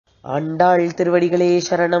ஆண்டாள் திருவடிகளே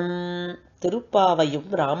சரணம். திருப்பாவையும்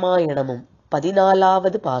ராமாயணமும்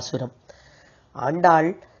 14வது பாசுரம். ஆண்டாள்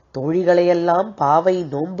தோழிகளையெல்லாம் பாவை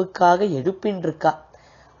நோன்புக்காக எழுப்பின்றிருக்கா.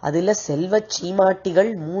 அதுல செல்வச்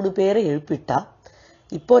சீமாட்டிகள் 3 பேரை எழுப்பிட்டா.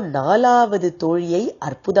 இப்போ 4வது தோழியை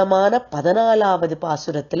அற்புதமான 14வது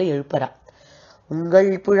பாசுரத்துல எழுப்புறா.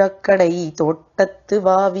 உங்கள் புழக்கடை தோட்டத்து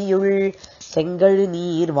வாவியுள் செங்கழு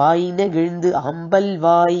நீர் வாய் நெகிழ்ந்து ஆம்பல்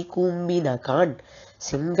வாய் கூம்பின காண்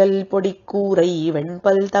செங்கல் பொடிக்கூரை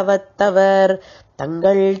வெண்பல் தவத்தவர்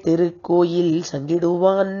தங்கள் திருக்கோயில்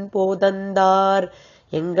சங்கிடுவான் போதந்தார்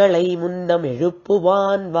எங்களை முன்னம்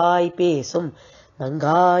எழுப்புவான் வாய் பேசும்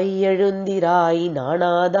நங்காய் எழுந்திராய்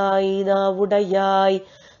நாணாதாய் நாவுடையாய்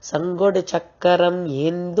சங்கொடு சக்கரம்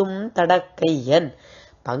ஏந்தும் தடக்கையன்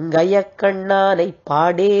பங்கைய கண்ணானை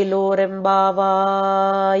பாடேலோரெம்பாவாய்.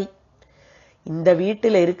 இந்த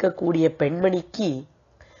வீட்டில் இருக்கக்கூடிய பெண்மணிக்கு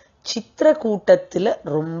சித்திரக்கூட்டத்துல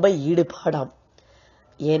ரொம்ப ஈடுபாடாம்.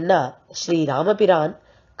 ஏன்னா ஸ்ரீ ராமபிரான்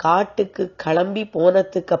காட்டுக்கு கிளம்பி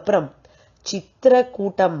போனதுக்கு அப்புறம்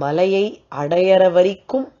சித்திரக்கூட்ட மலையை அடையற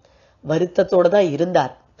வரைக்கும் வருத்தத்தோட தான்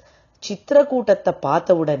இருந்தார். சித்திரக்கூட்டத்தை பார்த்த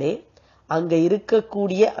உடனே அங்க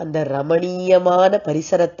இருக்கக்கூடிய அந்த ரமணீயமான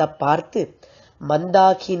பரிசரத்தை பார்த்து,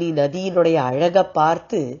 மந்தாகினி நதியினுடைய அழக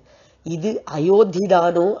பார்த்து, இது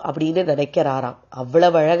அயோத்திதானோ அப்படின்னு நினைக்கிறாராம்.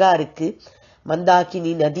 அவ்வளவு அழகா இருக்கு,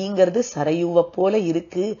 மந்தாகினி நதிங்கிறது சரையுவ போல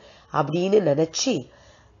இருக்கு அப்படின்னு நினைச்சு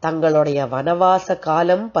தங்களுடைய வனவாச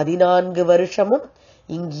காலம் 14 வருஷமும்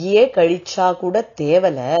இங்கேயே கழிச்சா கூட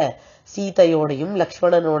தேவல, சீதையோடையும்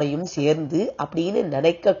லக்ஷ்மணனோடையும் சேர்ந்து அப்படின்னு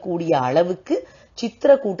நினைக்கக்கூடிய அளவுக்கு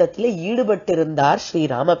சித்திரக்கூட்டத்துல ஈடுபட்டிருந்தார்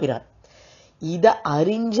ஸ்ரீராமபிரான். இத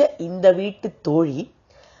அறிஞ்ச இந்த வீட்டு தோழி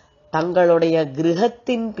தங்களுடைய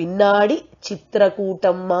கிரகத்தின் பின்னாடி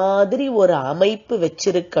சித்திரக்கூட்டம் மாதிரி ஒரு அமைப்பு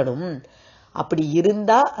வச்சிருக்கணும், அப்படி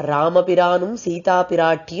இருந்தா ராமபிரானும் சீதா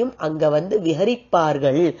பிராட்டியும் அங்க வந்து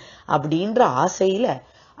விஹரிப்பார்கள் அப்படின்ற ஆசையில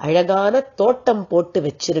அழகான தோட்டம் போட்டு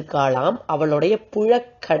வச்சிருக்காளாம் அவளுடைய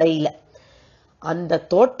புழக்கடையில. அந்த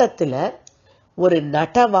தோட்டத்துல ஒரு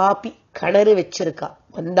நடவாபி கிணறு வச்சிருக்கா.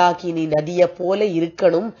 மந்தாகினி நதிய போல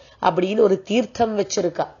இருக்கணும் அப்படின்னு ஒரு தீர்த்தம்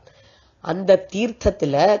வச்சிருக்கா. அந்த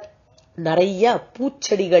தீர்த்தத்துல நிறைய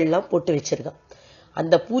பூச்செடிகள்லாம் போட்டு வச்சிருக்கா.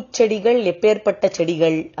 அந்த பூச்செடிகள் எப்பேற்பட்ட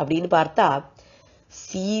செடிகள் அப்படின்னு பார்த்தா,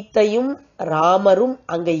 சீதையும் ராமரும்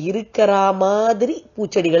அங்க இருக்கிற மாதிரி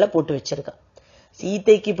பூச்செடிகளை போட்டு வச்சிருக்கா.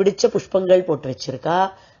 சீதைக்கு பிடிச்ச புஷ்பங்கள் போட்டு வச்சிருக்கா,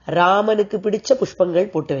 ராமனுக்கு பிடிச்ச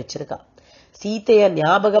புஷ்பங்கள் போட்டு வச்சிருக்கா. சீதைய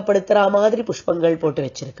ஞாபகப்படுத்துற மாதிரி புஷ்பங்கள் போட்டு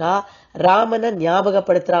வச்சிருக்கா, ராமனை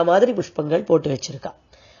ஞாபகப்படுத்துற மாதிரி புஷ்பங்கள் போட்டு வச்சிருக்கா.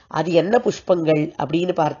 அது என்ன புஷ்பங்கள்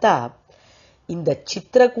அப்படின்னு பார்த்தா, இந்த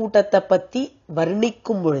சித்திரக்கூட்டத்தை பத்தி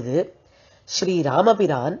வர்ணிக்கும் பொழுது ஸ்ரீ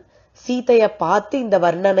ராமபிரான் சீதைய பார்த்து இந்த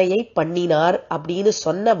வர்ணனையை பண்ணினார் அப்படின்னு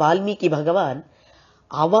சொன்ன வால்மீகி பகவான்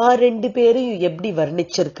அவா 2 பேரையும் எப்படி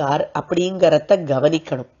வர்ணிச்சிருக்கார் அப்படிங்கறத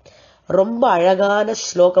கவனிக்கணும். ரொம்ப அழகான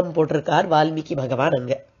ஸ்லோகம் போட்டிருக்கார் வால்மீகி பகவான்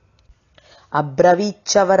அங்க.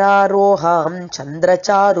 அப்ரவீச்சவராரோஹாம்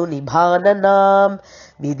சந்திரசாரு நிபானனாம்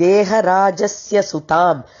விதேக ராஜஸ்ய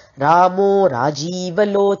சுதாம் ராமோ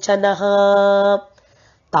ராஜீவலோச்சனஹா.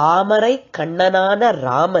 தாமரை கண்ணனான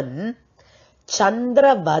ராமன்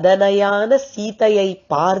சந்திரவதனையான சீதையை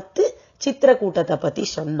பார்த்து சித்திரக்கூட்டத்தை பத்தி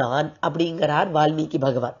சொன்னான் அப்படிங்கிறார் வால்மீகி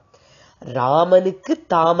பகவான். ராமனுக்கு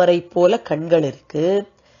தாமரை போல கண்கள் இருக்கு,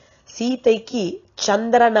 சீதைக்கு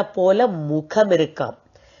சந்திரனை போல முகம் இருக்காம்.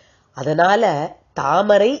 அதனால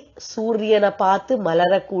தாமரை சூரியனை பார்த்து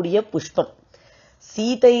மலரக்கூடிய புஷ்பம்,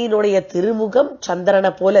 சீதையினுடைய திருமுகம்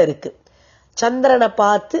சந்திரனை போல இருக்கு. சந்திரனை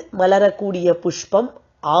பார்த்து மலரக்கூடிய புஷ்பம்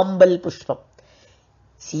ஆம்பல் புஷ்பம்.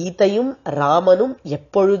 சீதையும் ராமனும்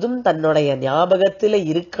எப்பொழுதும் தன்னுடைய ஞாபகத்துல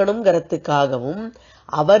இருக்கணுங்கிறதுக்காகவும்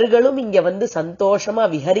அவர்களும் இங்க வந்து சந்தோஷமா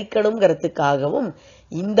விஹரிக்கணுங்கிறதுக்காகவும்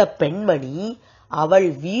இந்த பெண்மணி அவள்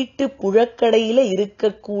வீட்டு புழக்கடையில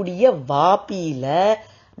இருக்கக்கூடிய வாப்பியில,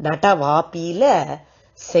 நடவாப்பியில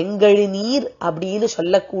செங்கழு நீர் அப்படின்னு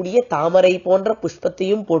சொல்லக்கூடிய தாமரை போன்ற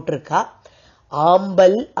புஷ்பத்தையும் போட்டிருக்கா,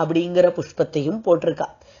 ஆம்பல் அப்படிங்கிற புஷ்பத்தையும் போட்டிருக்கா.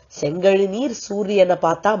 செங்கழு நீர் சூரியனை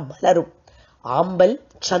பார்த்தா மலரும், ஆம்பல்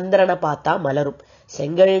சந்திரனை பார்த்தா மலரும்.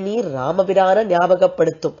 செங்கழு நீர் ராமபிரான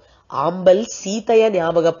ஞாபகப்படுத்தும், ஆம்பல் சீதைய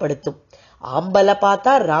ஞாபகப்படுத்தும். ஆம்பலை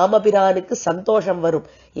பார்த்தா ராமபிரானுக்கு சந்தோஷம் வரும்,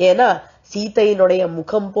 ஏன்னா சீதையினுடைய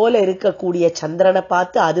முகம் போல இருக்கக்கூடிய சந்திரனை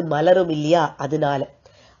பார்த்து அது மலரும் இல்லையா, அதனால.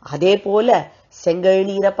 அதே போல செங்கழு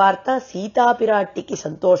நீரை பார்த்தா சீதா பிராட்டிக்கு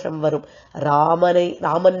சந்தோஷம் வரும்,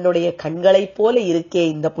 ராமனுடைய கண்களை போல இருக்கே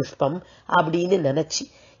இந்த புஷ்பம் அப்படின்னு நினைச்சு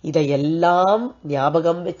இதையெல்லாம்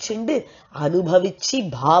ஞாபகம் வச்சுண்டு அனுபவிச்சு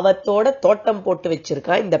பாவத்தோட தோட்டம் போட்டு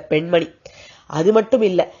வச்சிருக்கா இந்த பெண்மணி. அது மட்டும்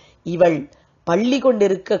இல்ல, இவள் பள்ளி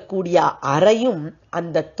கொண்டிருக்கக்கூடிய அறையும்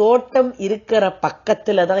அந்த தோட்டம் இருக்கிற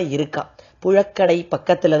பக்கத்துலதான் இருக்கான், புழக்கடை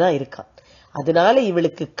பக்கத்துலதான் இருக்கான். அதனால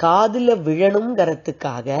இவளுக்கு காதுல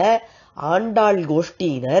விழணுங்கிறதுக்காக ஆண்டாள்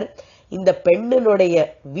கோஷ்டியினர் இந்த பெண்ணினுடைய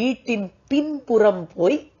வீட்டின் பின்புறம்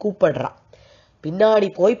போய் கூப்பிடுறான். பின்னாடி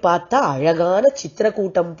போய் பார்த்தா அழகான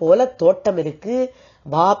சித்திரக்கூட்டம் போல தோட்டம் இருக்கு,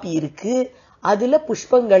 வாபி இருக்கு, அதுல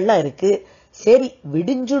புஷ்பங்கள்லாம் இருக்கு. சரி,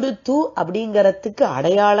 விடிஞ்சுடுத்து அப்படிங்கறதுக்கு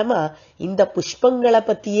அடையாளமா இந்த புஷ்பங்களை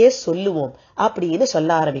பத்தியே சொல்லுவோம் அப்படின்னு சொல்ல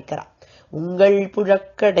ஆரம்பிக்கிறான். உங்கள்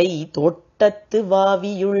புழக்கடை தோட்டத்து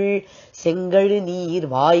வாவியுள் செங்கழு நீர்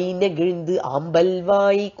வாய் நெகிழ்ந்து ஆம்பல்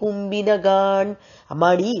வாய் கும்பினகான்.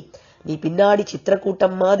 அம்மாடி, நீ பின்னாடி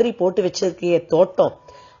சித்திரக்கூட்டம் மாதிரி போட்டு வச்சிருக்கிய தோட்டம்,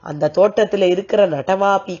 அந்த தோட்டத்துல இருக்கிற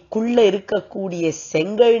நட்டவாப்பிக்குள்ள இருக்கக்கூடிய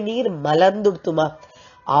செங்கல் நீர் மலர்ந்துடுத்துமா,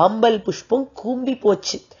 ஆம்பல் புஷ்பம் கூம்பி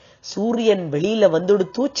போச்சு, சூரியன் வெளியில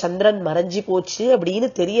வந்துடுத்து, சந்திரன் மறைஞ்சி போச்சு அப்படின்னு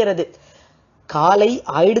தெரியறது, காலை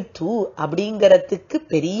ஆயிடுத்து அப்படிங்கறதுக்கு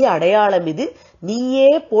பெரிய அடையாளம் இது,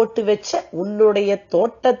 நீயே போட்டு வச்ச உன்னுடைய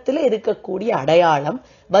தோட்டத்துல இருக்கக்கூடிய அடையாளம்,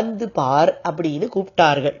 வந்து பார் அப்படின்னு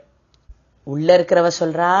கூப்பிட்டார்கள். உள்ள இருக்கிறவ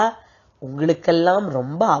சொல்றா, உங்களுக்கெல்லாம்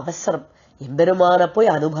ரொம்ப அவசரம், எம்பெருமான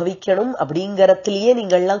போய் அனுபவிக்கணும் அப்படிங்கறதுலயே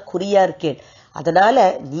நீங்கள்லாம் குறியா இருக்கேன், அதனால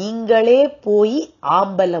நீங்களே போய்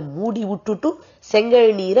ஆம்பலம் மூடி விட்டுட்டு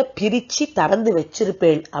செங்கல் நீரை பிரிச்சு திறந்து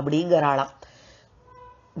வச்சிருப்பேள் அப்படிங்கறாளாம்.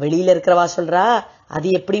 வெளியில இருக்கிறவா சொல்றா, அது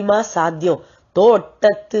எப்படிமா சாத்தியம்,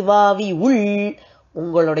 தோட்டத்து வாவி உள்,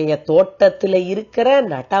 உங்களுடைய தோட்டத்துல இருக்கிற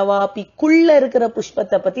நட்டவாப்பிக்குள்ள இருக்கிற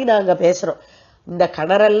புஷ்பத்தை பத்தி நாங்க பேசுறோம், இந்த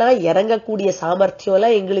கிணறெல்லாம் இறங்கக்கூடிய சாமர்த்தியம்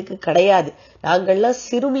எல்லாம் எங்களுக்கு கிடையாது, நாங்கள்லாம்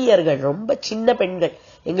சிறுமியர்கள், ரொம்ப சின்ன பெண்கள்,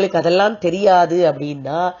 எங்களுக்கு அதெல்லாம் தெரியாது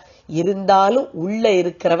அப்படின்னா, இருந்தாலும் உள்ள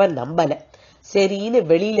இருக்கிறவ நம்பல. சரின்னு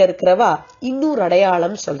வெளியில இருக்கிறவா இன்னொரு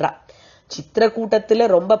அடையாளம் சொல்றா. சித்திரக்கூட்டத்துல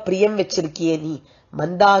ரொம்ப பிரியம் வச்சிருக்கியே நீ,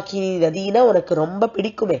 மந்தாகினி நதினா உனக்கு ரொம்ப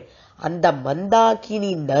பிடிக்குமே, அந்த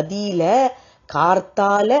மந்தாகினி நதியில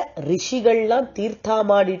கார்த்தால ரிஷிகள்லாம்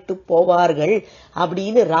தீர்த்தாமாடிட்டு போவார்கள்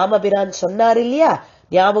அப்படின்னு ராமபிரான் சொன்னார் இல்லையா,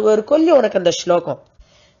 ஞாபகம் இருக்கும் இல்லையா உனக்கு அந்த ஸ்லோகம்?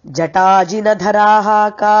 ஜட்டாஜினதராஹா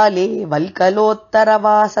காலே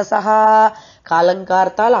வல்கலோத்தரவாசசா,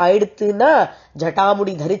 காலங்கார்த்தால் ஆயிடுத்துன்னா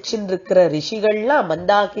ஜட்டாமுடி தரிச்சுன்னு இருக்கிற ரிஷிகள்லாம்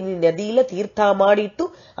மந்தாகினி நதியில தீர்த்தாமாடிட்டு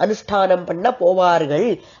அனுஷ்டானம் பண்ண போவார்கள்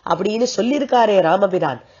அப்படின்னு சொல்லியிருக்காரே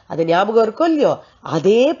ராமபிரான், அது ஞாபகம் இருக்கும் இல்லையோ?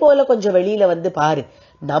 அதே போல கொஞ்சம் வெளியில வந்து பாரு,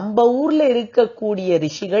 நம்ம ஊர்ல இருக்கக்கூடிய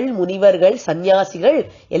ரிஷிகள், முனிவர்கள், சந்நியாசிகள்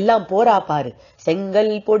எல்லாம் போரா பாரு,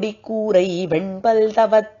 செங்கல் பொடி கூரை வெண்பல்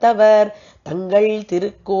தவத்தவர் தங்கள்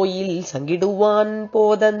திருக்கோயில் சங்கிடுவான்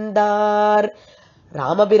போதந்தார்.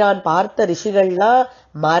 ராமபிரான் பார்த்த ரிஷிகள்லாம்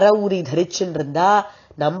மர உரி தரிச்சுன்னு இருந்தா,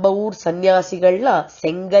 நம்ம ஊர் சந்நியாசிகள்லாம்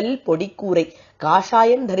செங்கல் பொடிக்கூரை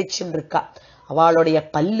காஷாயம் தரிச்சுன்னு இருக்கா. அவளுடைய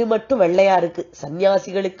பல்லு மட்டும் வெள்ளையா இருக்கு,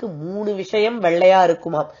 சந்நியாசிகளுக்கு 3 விஷயம் வெள்ளையா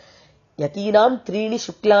இருக்குமாம். யதீனாம் 3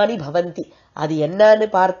 சுக்லானி பவந்தி, அது என்னன்னு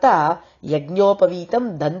பார்த்தா யஜ்ஞோபவீதம்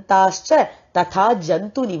தந்தாஷ்ச ததா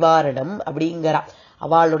ஜந்து நிவாரணம் அப்படிங்கிறா.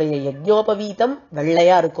 அவளுடைய யஜ்ஞோபவீதம்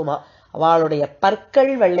வெள்ளையா இருக்குமா, அவளுடைய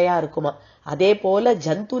பற்கள் வெள்ளையா இருக்குமா, அதே போல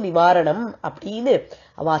ஜந்து நிவாரணம் அப்படின்னு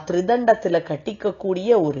அவ திருதண்டத்துல கட்டிக்கக்கூடிய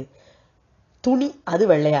ஒரு துணி அது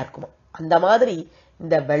வெள்ளையா இருக்குமா. அந்த மாதிரி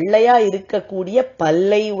இந்த வெள்ளையா இருக்கக்கூடிய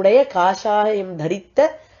பல்லை உடைய காஷாயம் தரித்த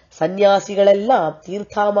சந்நியாசிகள் எல்லாம்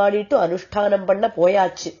தீர்த்தாமாடிட்டு அனுஷ்டானம் பண்ண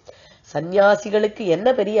போயாச்சு. சந்நியாசிகளுக்கு என்ன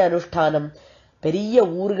பெரிய அனுஷ்டானம், பெரிய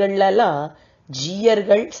ஊர்கள்ல எல்லாம்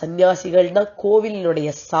ஜீயர்கள் சந்நியாசிகள் தான் கோவிலினுடைய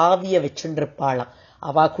சாவிய வச்சுட்டு இருப்பாளாம்.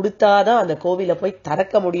 அவ கொடுத்தாதான் அந்த கோவில போய்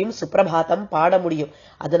திறக்க முடியும், சுப்பிரபாதம் பாட முடியும்.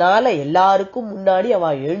 அதனால எல்லாருக்கும் முன்னாடி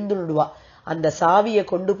அவ எழுந்துடுவா, அந்த சாவிய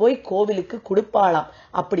கொண்டு போய் கோவிலுக்கு கொடுப்பாளாம்.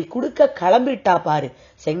 அப்படி கொடுக்க கிளம்பிட்டா பாரு,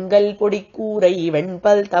 செங்கல் பொடி கூரை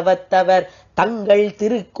வெண்பல் தவத்தவர் தங்கள்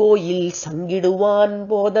திருக்கோயில் சங்கிடுவான்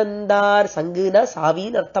போதந்தார். சங்குனா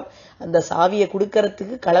சாவின்னு அர்த்தம். அந்த சாவிய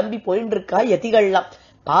கொடுக்கறதுக்கு கிளம்பி போயின்னு இருக்கா யதிகள்லாம்.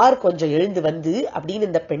 பார் கொஞ்சம் எழுந்து வந்து அப்படின்னு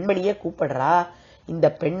இந்த பெண்மணிய கூப்பிடுறா. இந்த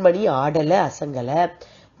பெண்மணி ஆடல அசங்கல.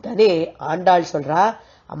 உடனே ஆண்டாள் சொல்றா,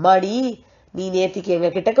 அம்மாடி நீ நேத்திக்கு எங்க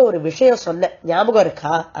கிட்டக்க ஒரு விஷயம் சொன்ன, ஞாபகம்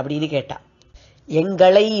இருக்கா அப்படின்னு கேட்டா.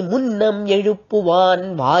 எங்களை முன்னம் எழுப்புவான்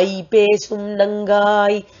வாய் பேசும்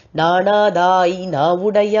நங்காய் நானாதாய்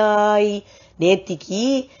நாவுடையாய். நேத்திக்கு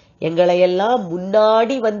எங்களையெல்லாம்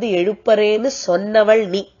முன்னாடி வந்து எழுப்பறேன்னு சொன்னவள்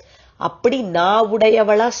நீ, அப்படி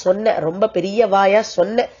நாவுடையவளா சொன்ன, ரொம்ப பெரிய வாயா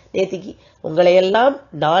சொன்ன. நேத்திக்கு உங்களையெல்லாம்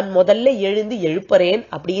நான் முதல்ல எழுந்து எழுப்பறேன்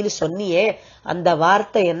அப்படின்னு சொன்னியே, அந்த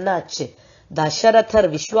வார்த்தை என்னாச்சு? தசரதர்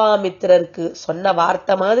விஸ்வாமித்திரருக்கு சொன்ன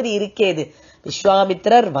வார்த்தை மாதிரி இருக்கேது.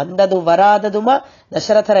 விஸ்வாமித்திரர் வந்தது வராததுமா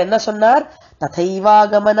தசரதர் என்ன சொன்னார்?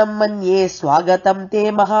 ததைவாகமனம் மன்யே ஸ்வாகதம் தே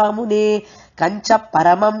மகாமுனே கஞ்ச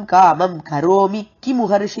பரமம் காமம் கரோமி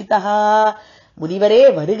கிமுஹர்ஷிதா. முனிவரே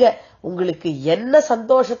வருக, உங்களுக்கு என்ன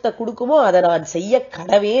சந்தோஷத்தை கொடுக்குமோ அதை நான் செய்ய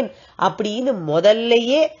கடவேன் அப்படின்னு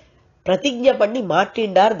முதல்லையே பிரதிஜை பண்ணி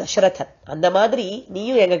மாட்டின்றார் தசரதர். அந்த மாதிரி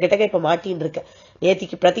நீயும் எங்க கிட்ட இப்ப மாட்டின்னு இருக்க.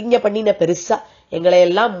 நேத்திக்கு பிரதிஜை பண்ணின பெருசா எங்களை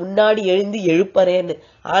எல்லாம் முன்னாடி எழுப்பறேன்னு.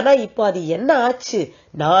 ஆனா இப்போ அது என்ன ஆச்சு?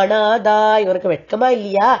 நானாதா, இவருக்கு வெட்கமா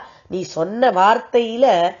இல்லையா? நீ சொன்ன வார்த்தையில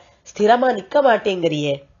ஸ்திரமா நிக்க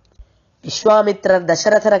மாட்டேங்கிறியே. விஸ்வாமித்திரர்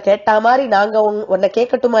தசரதரை கேட்டா மாதிரி நாங்க உன்னை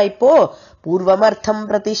கேட்கட்டுமா? இப்போ பூர்வமர்த்தம்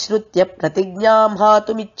பிரதிஸ்ருத்ய பிரதிஜ்ஞாம்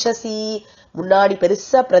ஹாதுமிச்சசி. முன்னாடி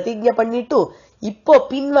பெருசா பிரதிஜை பண்ணிட்டு இப்போ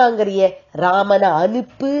பின்வாங்கறியே. ராமனை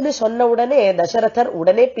அனுப்புன்னு சொன்ன உடனே தசரதர்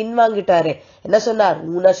உடனே பின்வாங்கிட்டாரு. என்ன சொன்னார்?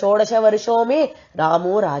 ஊனசோடச வருஷோமே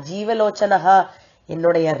ராமோ ராஜீவலோச்சனஹா.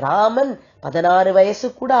 என்னுடைய ராமன் 16 வயசு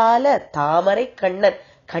கூட ஆல, தாமரை கண்ணன்,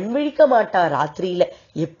 கண்விழிக்க மாட்டான் ராத்திரியில.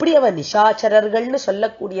 எப்படி அவன் நிஷாச்சரர்கள்னு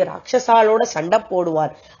சொல்லக்கூடிய ராட்சசாலோட சண்டை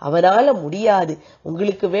போடுவான்? அவனால முடியாது.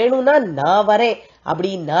 உங்களுக்கு வேணும்னா நான் வரேன்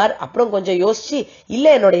அப்படின்னார். அப்புறம் கொஞ்சம் யோசிச்சு, இல்ல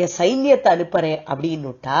என்னுடைய சைன்யத்தை அனுப்புறேன்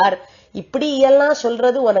அப்படின்னுட்டார். இப்படி எல்லாம்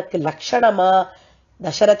சொல்றது உனக்கு லட்சணமா?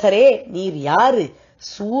 தசரதரே, நீர் யாரு?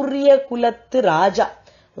 சூரிய குலத்து ராஜா.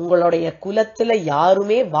 உங்களுடைய குலத்துல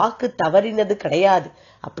யாருமே வாக்கு தவறினது கிடையாது.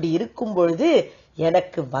 அப்படி இருக்கும் பொழுது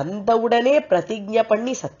எனக்கு வந்தவுடனே பிரதிஜை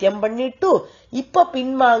பண்ணி சத்தியம் பண்ணிட்டு இப்ப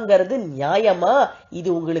பின்வாங்கிறது நியாயமா? இது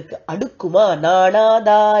உங்களுக்கு அடுக்குமா?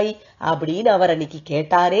 நானாதாய் அப்படின்னு அவர் அன்னைக்கு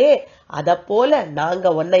கேட்டாரே, அத போல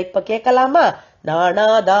நாங்க உன்னை இப்ப கேட்கலாமா?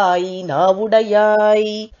 நானாதாய்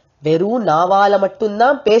நாவுடையாய். வெறும் நாவால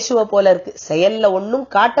மட்டும்தான் பேசுவ போல இருக்கு, செயல்ல ஒன்னும்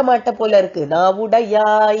காட்ட மாட்ட போல இருக்கு.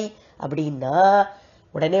 நாவுடையாய் அப்படின்னா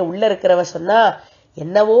உடனே உள்ள இருக்கிறவ சொன்னா,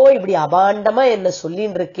 என்னவோ இப்படி அபாண்டமா என்ன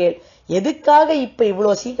சொல்லின்னு இருக்கேள், எதுக்காக இப்ப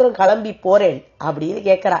இவ்வளவு சீக்கிரம் கிளம்பி போறேன் அப்படின்னு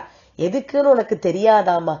கேக்குறா. எதுக்குன்னு உனக்கு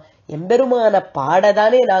தெரியாதாமா? எம்பெருமான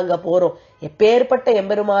பாடதானே நாங்க போறோம். எப்பேற்பட்ட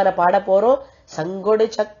எம்பெருமான பாட போறோம்? சங்கொடு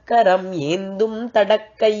சக்கரம் ஏந்தும்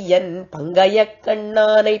தடக்கையன் பங்கைய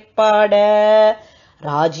கண்ணானை பாட.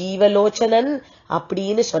 ராஜீவலோச்சனன்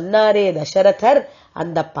அப்படின்னு சொன்னாரே தசரதர்,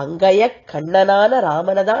 அந்த பங்கைய கண்ணனான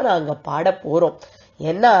ராமனை தான் நாங்க பாட போறோம்.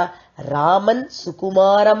 ஏன்னா ராமன்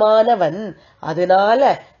சுகுமாரமானவன்,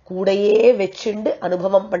 அதனால கூடையே வச்சுண்டு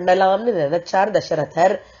அனுபவம் பண்ணலாம்னு நினைச்சார்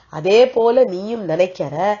தசரதர். அதே போல நீயும்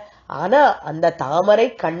நினைக்கிற. ஆனா அந்த தாமரை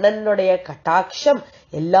கண்ணனுடைய கட்டாட்சம்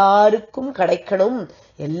எல்லாருக்கும் கிடைக்கணும்,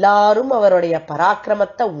 எல்லாரும் அவருடைய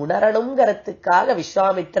பராக்கிரமத்தை உணரணுங்கிறதுக்காக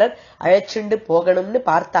விஸ்வாமித்திரர் அழைச்சுண்டு போகணும்னு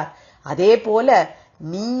பார்த்தார். அதே போல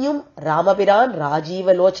நீயும் ராமபிரான்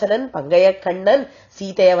ராஜீவலோச்சனன் பங்கைய கண்ணன்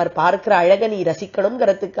சீதையவர் பார்க்கிற அழக நீ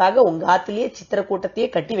ரசிக்கணுங்கிறதுக்காக உங்க ஆத்திலேயே சித்திரக்கூட்டத்தையே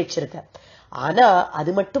கட்டி வச்சிருக்க. ஆனா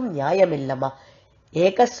அது மட்டும் நியாயம் இல்லம்மா.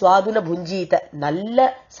 ஏக சுவாதுன புஞ்சீத, நல்ல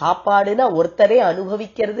சாப்பாடுனா ஒருத்தரே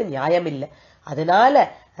அனுபவிக்கிறது நியாயம் இல்லை. அதனால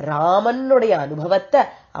ராமனுடைய அனுபவத்தை,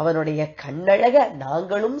 அவனுடைய கண்ணழக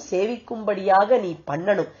நாங்களும் சேவிக்கும்படியாக நீ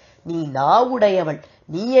பண்ணணும். நீ நாவுடையவள்,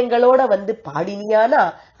 நீ எங்களோட வந்து பாடினியானா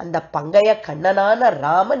அந்த பங்கைய கண்ணனான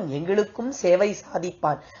ராமன் எங்களுக்கும் சேவை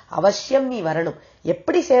சாதிப்பான். அவசியம் நீ வரணும்.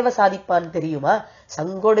 எப்படி சேவை சாதிப்பான் தெரியுமா?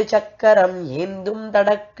 சங்கொடு சக்கரம் ஏந்தும்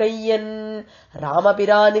தடக்கையன்.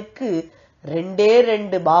 ராமபிரானுக்கு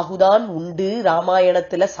 2 பாகுதான் உண்டு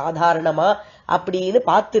ராமாயணத்துல சாதாரணமா அப்படின்னு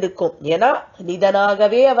பார்த்திருக்கோம். ஏன்னா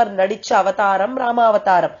நிதனாகவே அவர் நடிச்ச அவதாரம்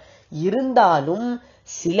ராமாவதாரம். இருந்தாலும்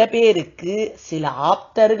சில பேருக்கு, சில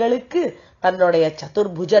ஆப்தர்களுக்கு தன்னுடைய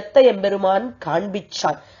சதுர்புஜத்தை எம்பெருமான்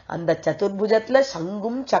காண்பிச்சான். அந்த சதுர்புஜத்துல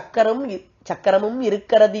சங்கும் சக்கரமும்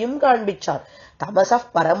இருக்கிறதையும் காண்பிச்சான். தமச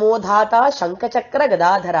பரமோதாதா சங்க சக்கர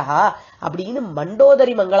கதாதரஹா அப்படின்னு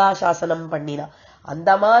மண்டோதரி மங்களாசாசனம் பண்ணினா. அந்த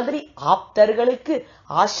மாதிரி ஆப்தர்களுக்கு,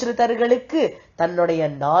 ஆசிரிதர்களுக்கு தன்னுடைய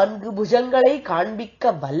 4 புஜங்களை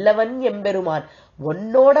காண்பிக்க வல்லவன் எம்பெருமான்.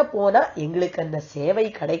 உன்னோட போனா எங்களுக்கு அந்த சேவை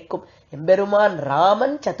கிடைக்கும். எம்பெருமான்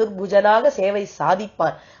ராமன் சதுர்புஜனாக சேவை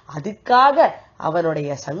சாதிப்பான். அதுக்காக அவனுடைய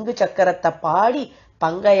சங்கு சக்கரத்தை பாடி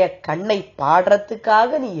பங்கைய கண்ணை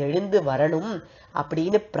பாடுறதுக்காக நீ எழுந்து வரணும்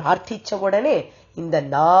அப்படின்னு பிரார்த்திச்ச உடனே இந்த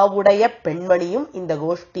நாவுடைய பெண்மணியும் இந்த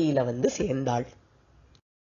கோஷ்டியில வந்து சேர்ந்தாள்.